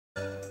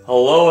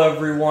Hello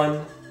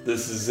everyone,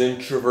 this is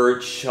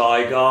Introvert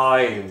Shy Guy,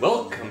 and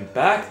welcome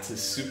back to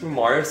Super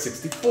Mario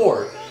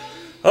 64.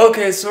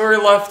 Okay, so where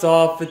we left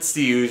off, it's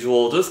the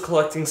usual, just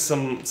collecting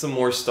some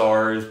more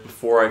stars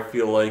before I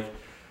feel like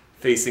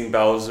facing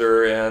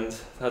Bowser, and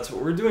that's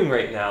what we're doing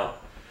right now.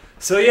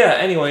 So yeah,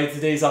 anyway,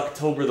 today's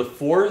October the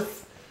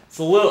 4th. It's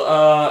a little,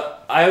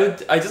 I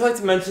just like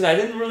to mention I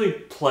didn't really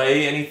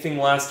play anything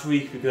last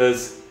week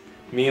because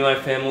me and my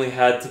family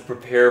had to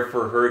prepare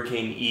for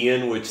Hurricane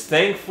Ian, which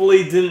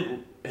thankfully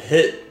didn't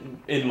hit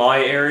in my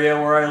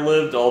area where I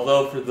lived.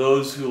 Although for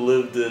those who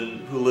live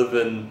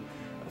in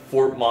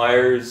Fort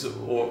Myers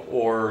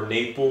or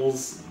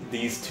Naples,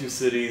 these two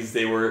cities,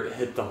 they were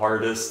hit the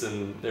hardest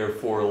and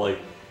therefore were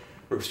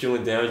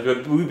extremely damaged.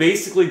 But we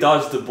basically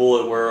dodged a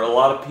bullet where a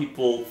lot of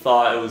people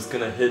thought it was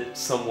gonna hit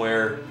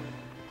somewhere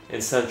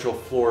in Central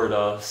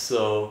Florida.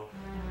 So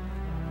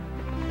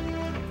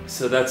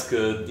that's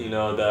good, you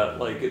know,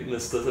 that it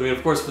missed us. I mean,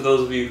 of course, for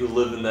those of you who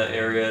live in that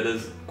area, it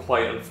is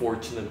quite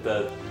unfortunate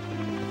that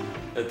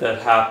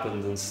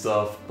happened and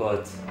stuff.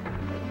 But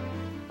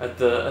at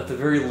the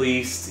very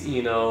least,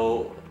 you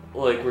know,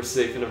 we're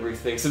safe and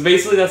everything. So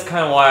basically, that's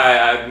kind of why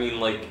I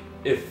mean,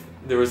 if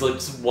there was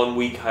just 1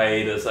 week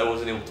hiatus, I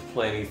wasn't able to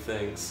play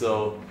anything.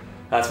 So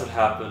that's what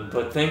happened.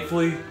 But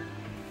thankfully,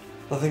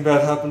 nothing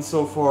bad happened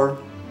so far.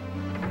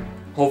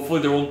 Hopefully,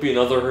 there won't be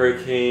another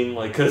hurricane,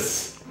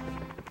 cause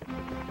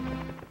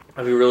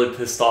I'd be really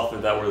pissed off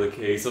if that were the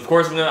case. Of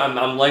course,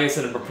 I'm like I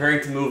said, I'm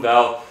preparing to move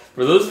out.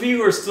 For those of you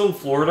who are still in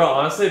Florida,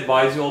 honestly, I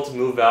advise you all to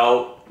move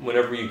out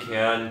whenever you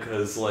can,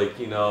 because,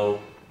 you know,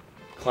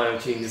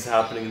 climate change is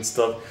happening and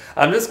stuff.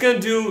 I'm just gonna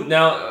do,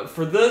 now,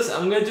 for this,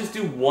 I'm gonna just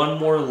do one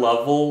more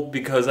level,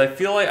 because I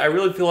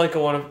really feel like I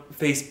want to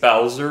face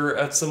Bowser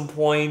at some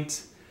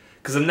point.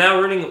 Because I'm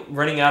now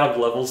running out of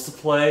levels to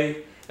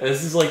play, and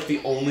this is,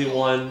 the only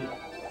one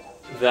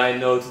that I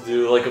know to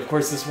do. Of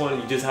course, this one,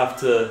 you just have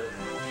to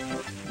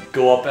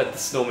go up at the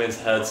snowman's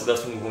head, so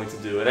that's what I'm going to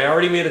do. And I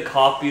already made a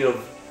copy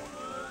of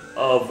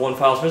one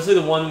file, especially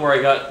the one where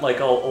I got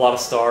a lot of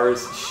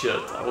stars. Shit,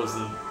 I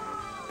wasn't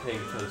paying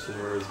attention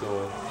where I was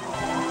going.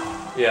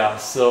 Yeah,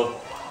 so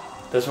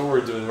that's what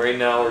we're doing. Right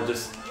now we're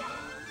just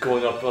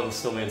going up on the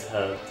snowman's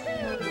head.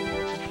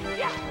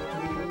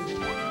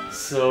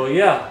 So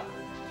yeah.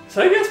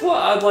 So I guess what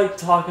I'd like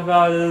to talk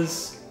about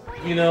is,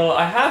 you know,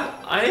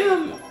 I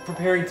am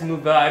preparing to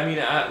move out. I mean,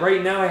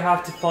 right now I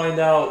have to find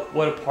out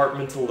what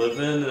apartment to live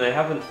in, and I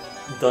haven't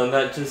done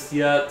that just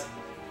yet.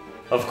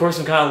 Of course,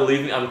 I'm kind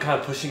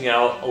of pushing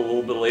out a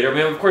little bit later. I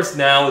mean, of course,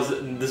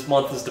 this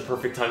month is the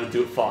perfect time to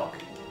do it. Fuck.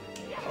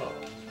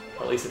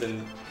 At least it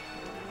didn't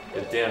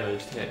get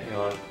damaged. Hang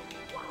on.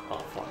 Oh,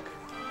 fuck.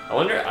 I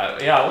wonder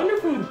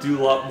if it would do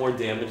a lot more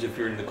damage if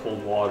you're in the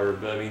cold water,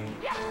 but I mean,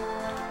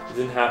 it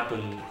didn't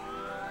happen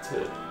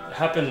to... It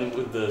happened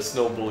with the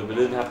snow bully, but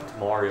it didn't happen to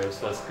Mario,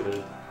 so that's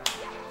good.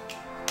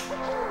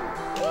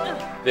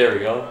 There we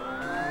go.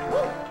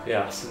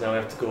 Yeah, so now we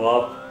have to go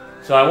up.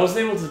 So I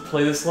wasn't able to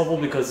play this level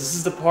because this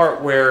is the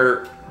part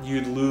where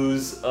you'd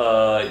lose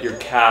your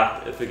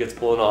cap if it gets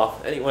blown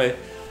off. Anyway,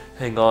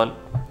 hang on.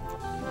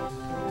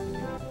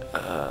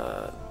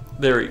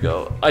 There we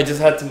go. I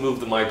just had to move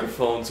the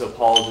microphone, so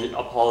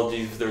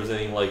apologies if there was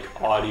any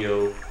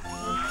audio.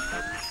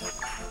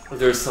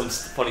 There's some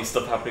funny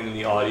stuff happening in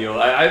the audio.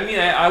 I mean,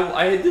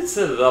 I did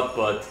set it up,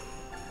 but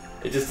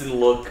it just didn't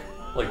look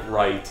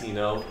right, you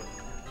know?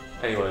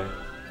 Anyway,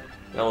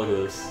 now look at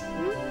this.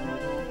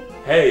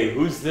 Hey,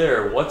 who's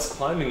there? What's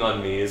climbing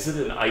on me? Is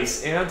it an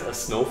ice ant? A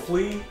snow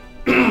flea?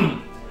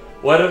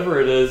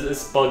 Whatever it is,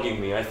 it's bugging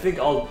me. I think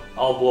I'll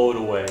blow it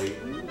away.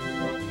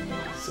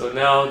 So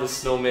now the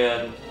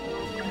snowman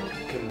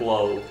can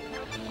blow.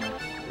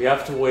 We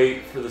have to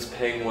wait for this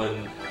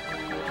penguin.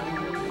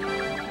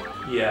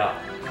 Yeah.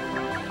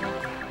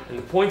 And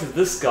the point of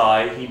this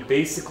guy, he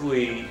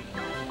basically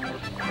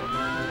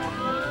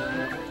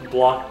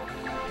blocked...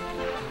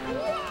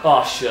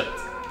 Oh shit.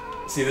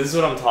 See, this is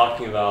what I'm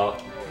talking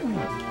about.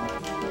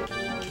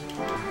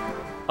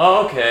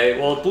 Oh, okay.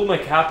 Well, it blew my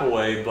cap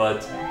away,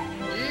 but...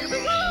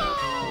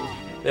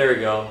 There we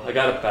go. I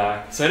got it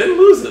back. So I didn't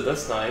lose it.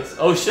 That's nice.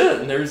 Oh shit,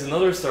 and there's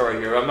another star right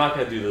here. I'm not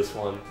gonna do this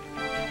one.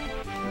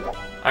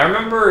 I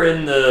remember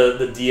in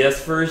the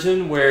DS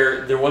version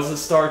where there was a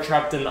star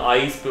trapped in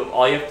ice, but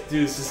all you have to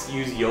do is just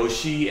use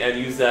Yoshi and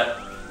use that,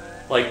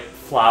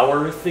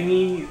 flower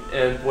thingy,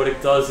 and what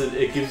it does is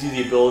it gives you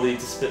the ability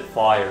to spit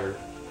fire.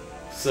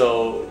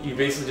 So you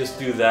basically just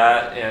do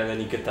that, and then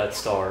you get that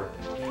star.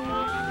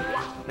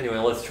 Anyway,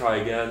 let's try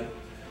again.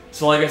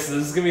 So like I said,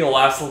 this is gonna be the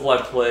last level I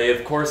play.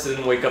 Of course, I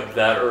didn't wake up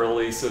that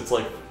early, so it's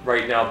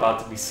right now about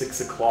to be 6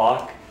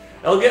 o'clock.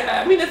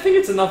 I mean, I think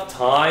it's enough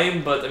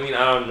time, but I mean,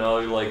 I don't know,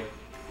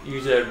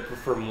 usually I'd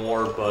prefer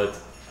more, but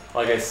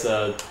like I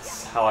said,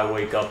 it's how I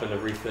wake up and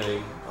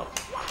everything. Oh.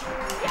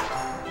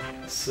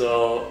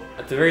 So,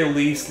 at the very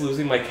least,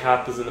 losing my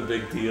cap isn't a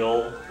big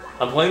deal.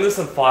 I'm playing this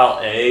on file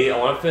A. I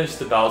want to finish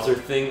the Bowser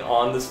thing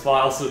on this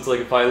file, so it's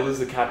if I lose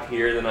the cap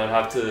here, then I'd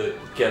have to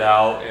get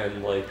out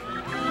and,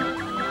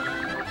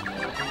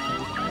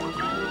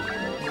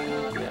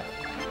 Yeah.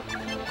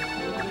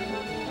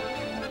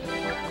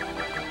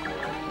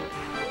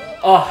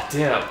 Oh,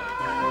 damn.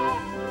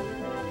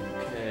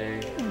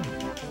 Okay.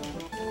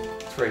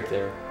 It's right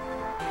there.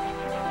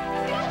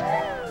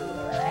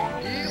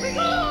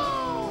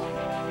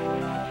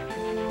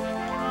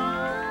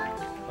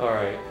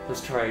 Alright,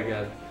 let's try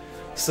again.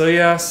 So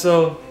yeah,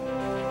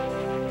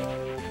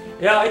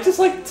 I'd just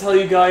like to tell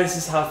you guys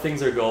just how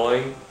things are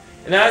going.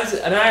 And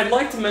I'd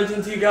like to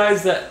mention to you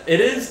guys that it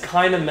is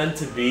kind of meant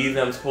to be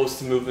that I'm supposed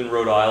to move in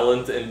Rhode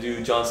Island and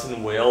do Johnson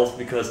and Wales,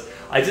 because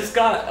I just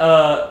got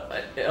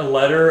a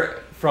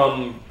letter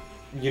from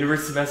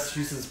University of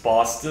Massachusetts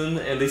Boston,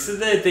 and they said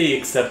that they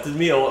accepted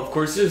me. Oh, of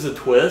course there's a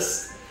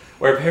twist,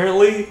 where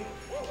apparently,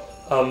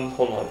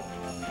 hold on.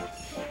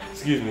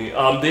 Excuse me.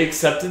 They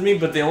accepted me,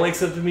 but they only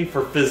accepted me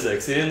for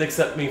physics. They didn't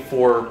accept me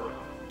for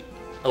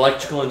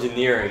electrical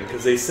engineering,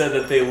 because they said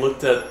that they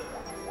looked at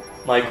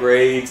my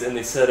grades and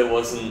they said it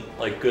wasn't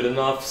like good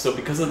enough. So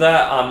because of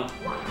that, I'm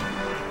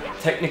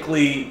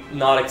technically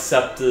not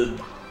accepted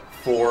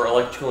for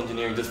electrical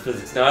engineering, just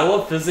physics. Now I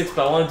love physics,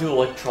 but I want to do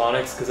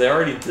electronics because I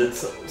already did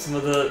some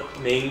of the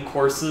main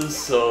courses.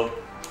 So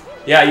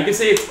yeah, you can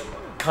say it's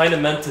kind of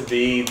meant to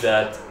be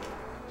that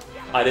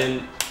I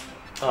didn't.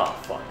 Oh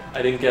fuck!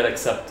 I didn't get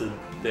accepted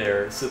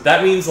there. So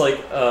that means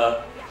like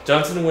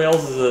Johnson and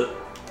Wales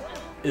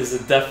is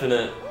a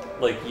definite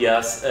like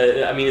yes.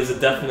 I mean, is a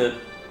definite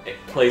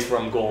place where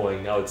I'm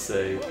going, I would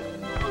say,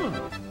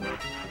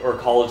 or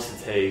college to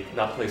take,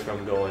 not place where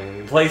I'm going. I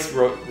mean, place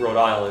Rhode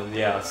Island,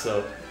 yeah.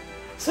 So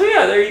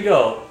yeah, there you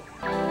go.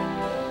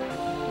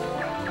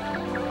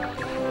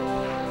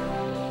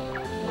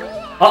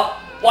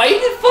 Why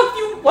the fuck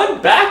you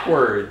went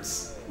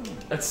backwards?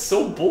 That's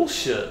so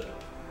bullshit.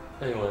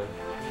 Anyway,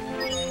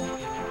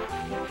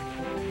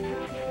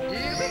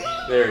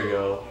 there you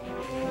go.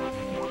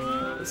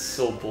 It's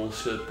so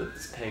bullshit that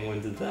this penguin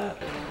did that.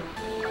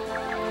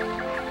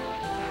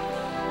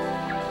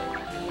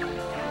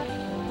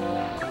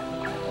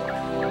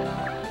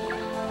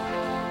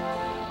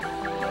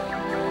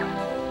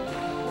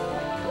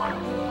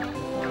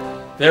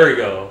 There we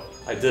go.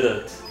 I did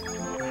it.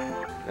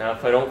 Now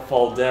if I don't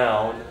fall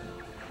down,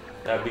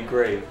 that'd be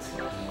great.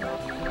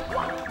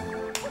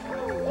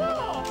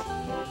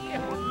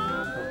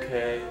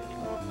 Okay.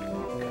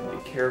 Be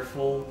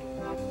careful.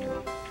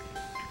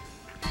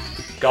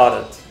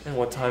 Got it. And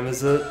what time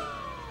is it?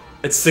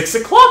 It's 6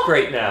 o'clock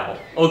right now.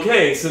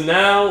 Okay, so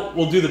now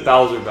we'll do the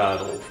Bowser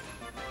battle.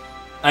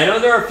 I know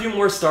there are a few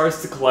more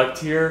stars to collect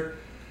here,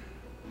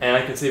 and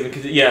I can save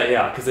it.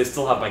 Yeah, because I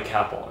still have my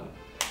cap on.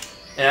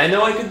 And I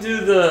know I could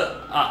do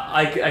the...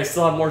 I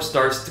still have more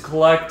stars to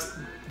collect,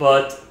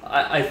 but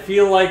I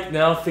feel like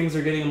now things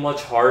are getting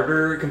much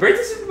harder. Compared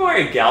to Super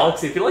Mario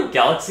Galaxy, I feel like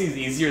Galaxy is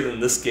easier than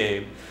this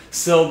game.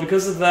 So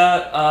because of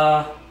that,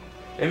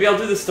 maybe I'll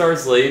do the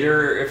stars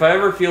later. If I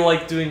ever feel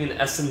like doing an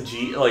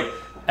SMG, like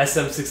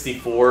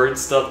SM64 and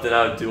stuff, then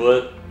I would do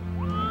it.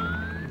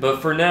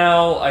 But for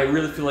now, I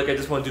really feel like I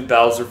just want to do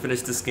Bowser,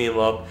 finish this game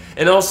up,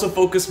 and also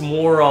focus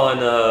more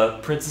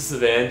on Princess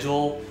of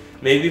Angel.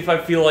 Maybe if I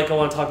feel like I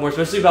want to talk more,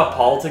 especially about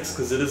politics,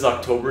 because it is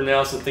October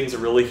now, so things are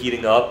really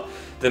heating up,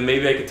 then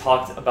maybe I could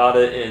talk about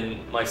it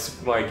in my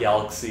Super Mario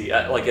Galaxy,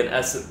 like in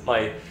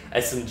my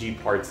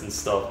SMG parts and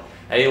stuff.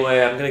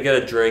 Anyway, I'm gonna get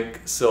a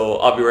drink, so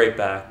I'll be right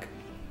back.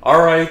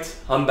 Alright,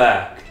 I'm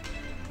back.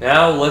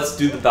 Now let's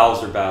do the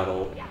Bowser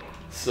battle.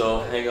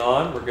 So hang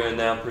on, we're gonna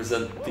now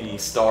present the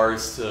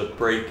stars to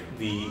break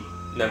the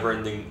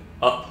never-ending...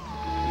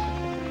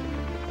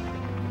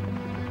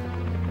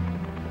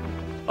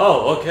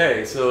 Oh,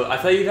 okay, so I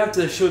thought you'd have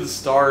to show the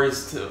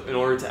stars in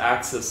order to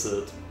access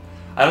it.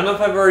 I don't know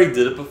if I've already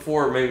did it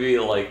before, or maybe,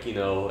 like, you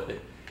know, it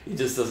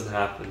just doesn't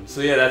happen.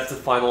 So yeah, that's the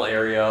final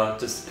area,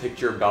 just a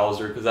picture of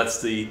Bowser, because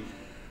that's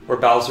where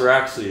Bowser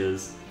actually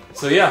is.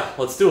 So yeah,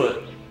 let's do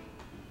it.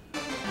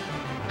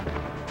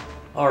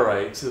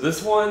 Alright, so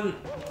this one,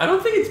 I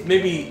don't think it's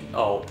maybe,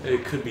 oh,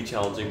 it could be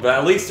challenging, but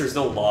at least there's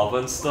no lava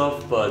and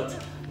stuff, but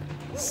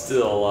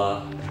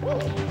still,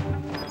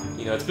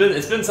 you know, it's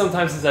been some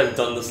time since I've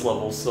done this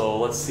level, so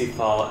let's see if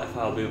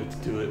I'll be able to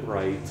do it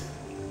right.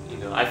 You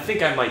know, I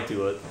think I might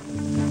do it,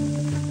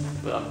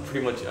 but I'm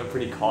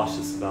pretty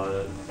cautious about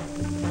it.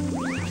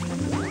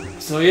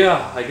 So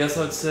yeah, I guess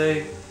I'd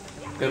say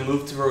I'm gonna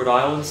move to Rhode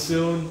Island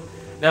soon.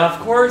 Now, of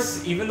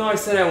course, even though I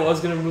said I was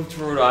gonna move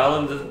to Rhode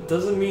Island, that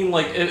doesn't mean,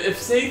 like, if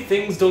say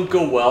things don't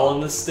go well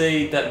in the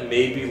state, that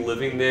maybe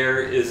living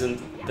there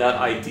isn't that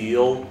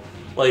ideal.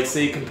 Like,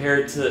 say,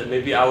 compared to,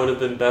 maybe I would have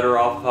been better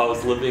off if I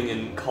was living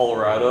in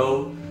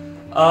Colorado,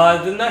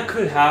 then that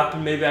could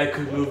happen. Maybe I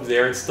could move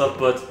there and stuff,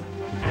 but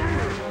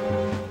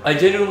I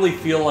genuinely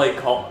feel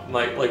like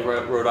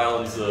Rhode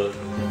Island's a...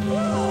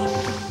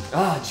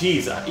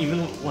 jeez,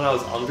 even when I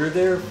was under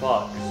there?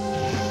 Fuck.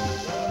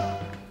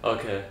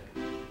 Okay.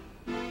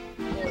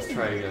 Let's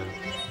try again.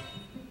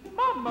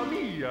 Mamma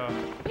mia!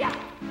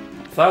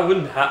 If I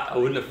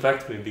wouldn't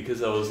affect me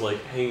because I was,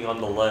 like, hanging on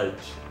the ledge.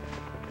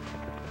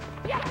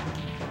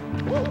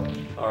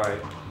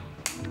 Alright.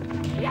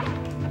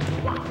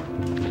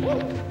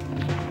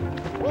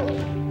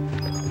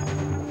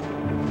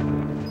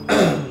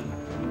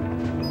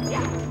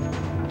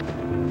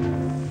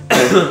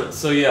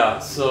 So yeah,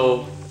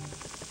 so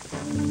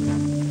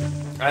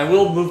I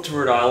will move to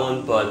Rhode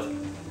Island, but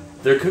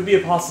there could be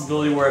a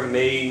possibility where I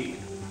may,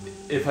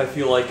 if I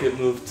feel like it,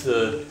 move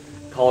to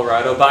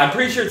Colorado. But I'm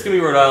pretty sure it's gonna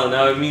be Rhode Island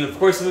now. I mean, of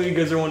course, some of you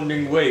guys are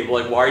wondering, wait,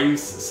 like, why are you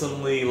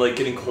suddenly like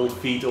getting cold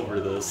feet over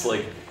this?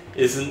 Like,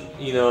 isn't,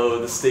 you know,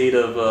 the state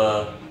of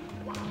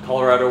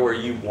Colorado where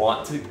you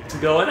want to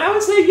go? And I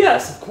would say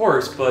yes, of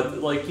course, but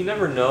like, you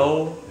never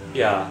know.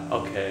 Yeah,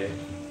 okay,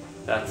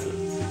 that's it.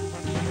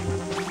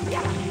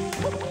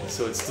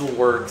 So it still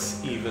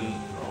works even.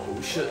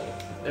 Oh shit!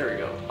 There we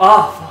go.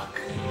 Ah, fuck.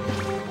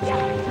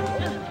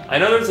 I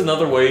know there's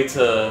another way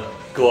to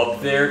go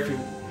up there. If you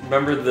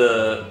remember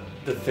the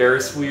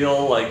Ferris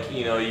wheel, like,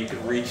 you know, you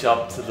could reach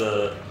up to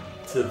the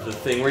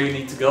thing where you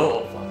need to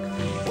go. Oh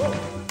fuck.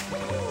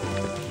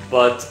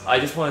 But I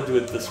just want to do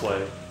it this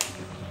way.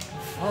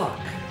 Fuck.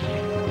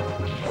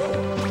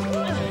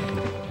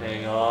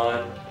 Hang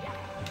on.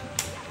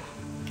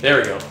 There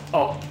we go.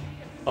 Oh.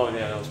 Oh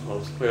yeah, that was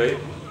close. Wait.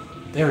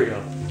 There we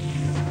go.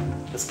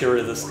 Let's get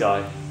rid of this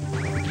guy.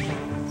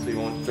 So he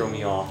won't throw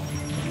me off.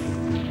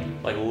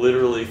 Like,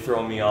 literally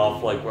throw me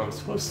off, like, where I'm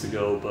supposed to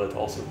go, but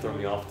also throw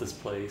me off this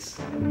place.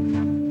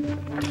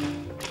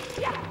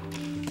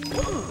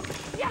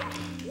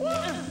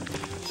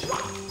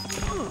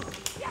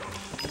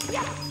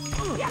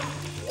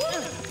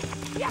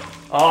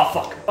 Oh,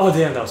 fuck. Oh,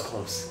 damn, that was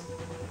close.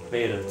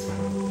 Made it.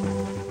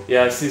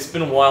 Yeah, see, it's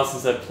been a while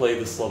since I've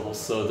played this level,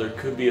 so there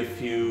could be a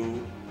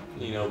few,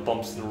 you know,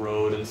 bumps in the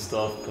road and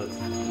stuff, but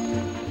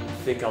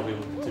I think I'll be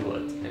able to do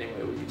it.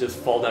 Anyway, we can just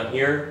fall down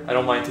here. I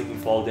don't mind taking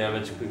fall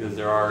damage because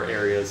there are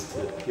areas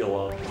to heal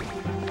up.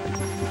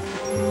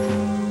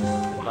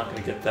 I'm not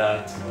gonna get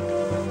that.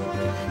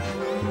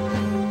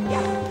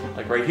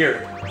 Like right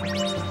here.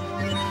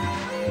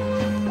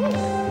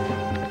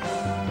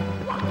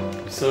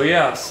 So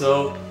yeah,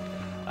 so,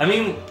 I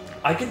mean,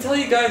 I can tell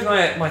you guys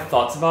my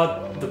thoughts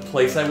about the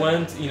place I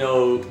went, you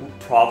know,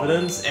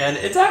 Providence, and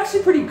it's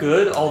actually pretty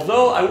good,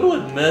 although I will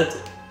admit,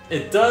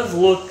 it does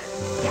look,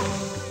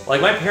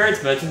 like my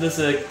parents mentioned this,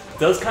 it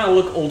does kind of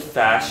look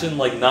old-fashioned,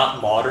 like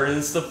not modern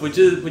and stuff, which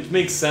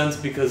makes sense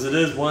because it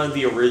is one of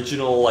the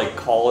original, like,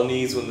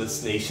 colonies when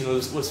this nation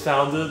was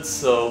founded,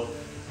 so,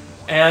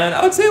 and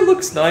I would say it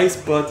looks nice,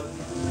 but,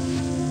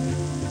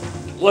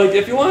 like,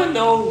 if you want to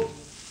know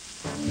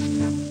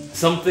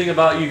something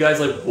about you guys,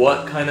 like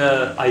what kind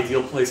of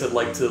ideal place I'd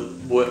like to,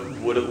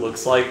 what it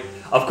looks like.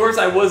 Of course,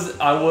 I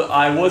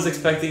was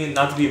expecting it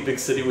not to be a big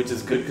city, which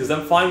is good because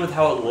I'm fine with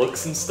how it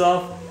looks and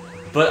stuff.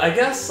 But I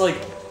guess, like,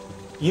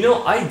 you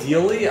know,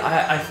 ideally,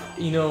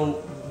 you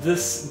know,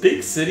 this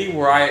big city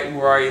where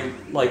I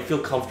like feel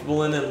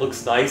comfortable in and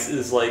looks nice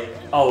is like,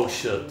 oh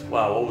shit,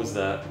 wow, what was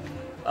that?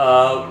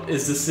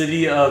 Is the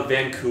city of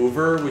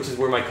Vancouver, which is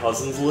where my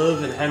cousins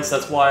live, and hence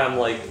that's why I'm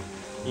like,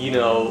 you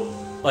know.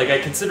 Like, I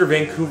consider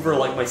Vancouver,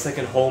 like, my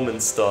second home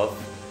and stuff,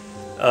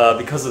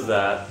 because of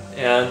that.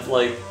 And,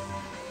 like,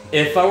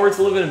 if I were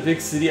to live in a big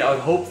city, I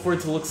would hope for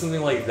it to look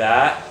something like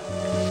that.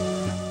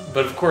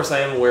 But, of course, I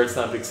am aware it's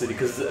not a big city,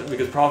 because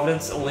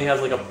Providence only has,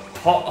 like,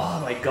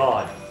 oh my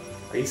god.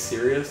 Are you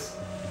serious?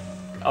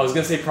 I was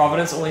gonna say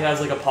Providence only has,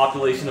 like, a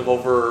population of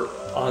over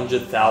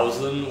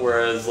 100,000,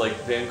 whereas, like,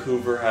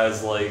 Vancouver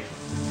has, like,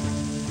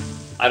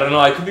 I don't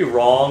know, I could be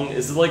wrong.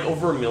 Is it like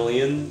over 1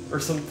 million or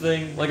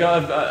something? Like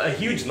a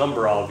huge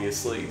number,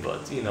 obviously,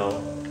 but you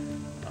know.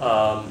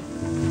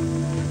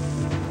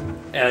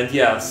 And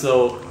yeah,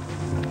 so.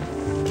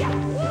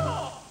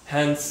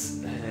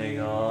 Hence, hang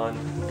on.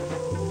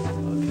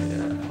 Okay,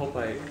 I hope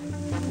I.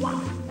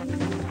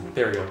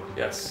 There we go,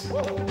 yes.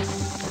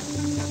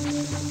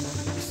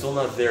 Still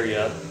not there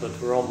yet, but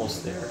we're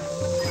almost there.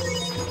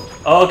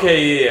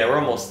 Okay, yeah, we're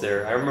almost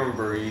there. I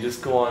remember, you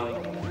just go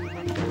on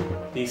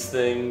these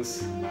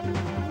things.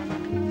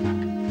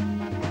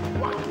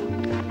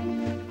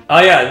 Oh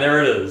yeah, and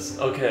there it is.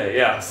 Okay,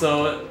 yeah,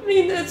 so, I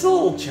mean, it's a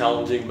little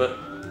challenging, but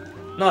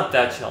not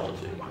that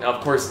challenging. Now,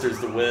 of course, there's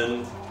the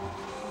wind.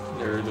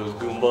 There are those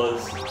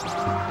Goombas.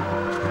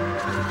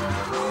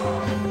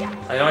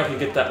 I know I can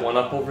get that one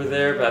up over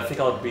there, but I think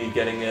I'll be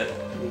getting it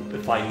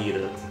if I need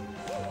it.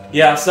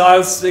 Yeah, so I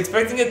was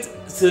expecting it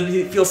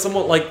to feel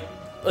somewhat like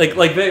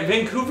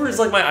Vancouver is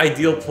like my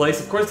ideal place.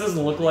 Of course, it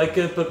doesn't look like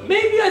it, but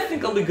maybe I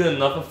think I'll be good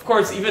enough. Of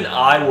course, even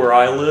where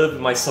I live,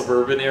 in my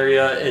suburban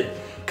area, it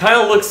kind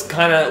of looks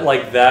kind of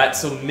like that,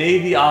 so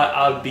maybe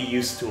I'll be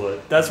used to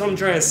it. That's what I'm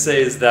trying to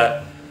say, is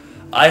that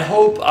I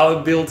hope I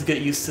would be able to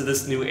get used to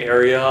this new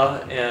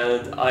area,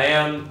 and I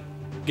am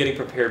getting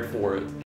prepared for it.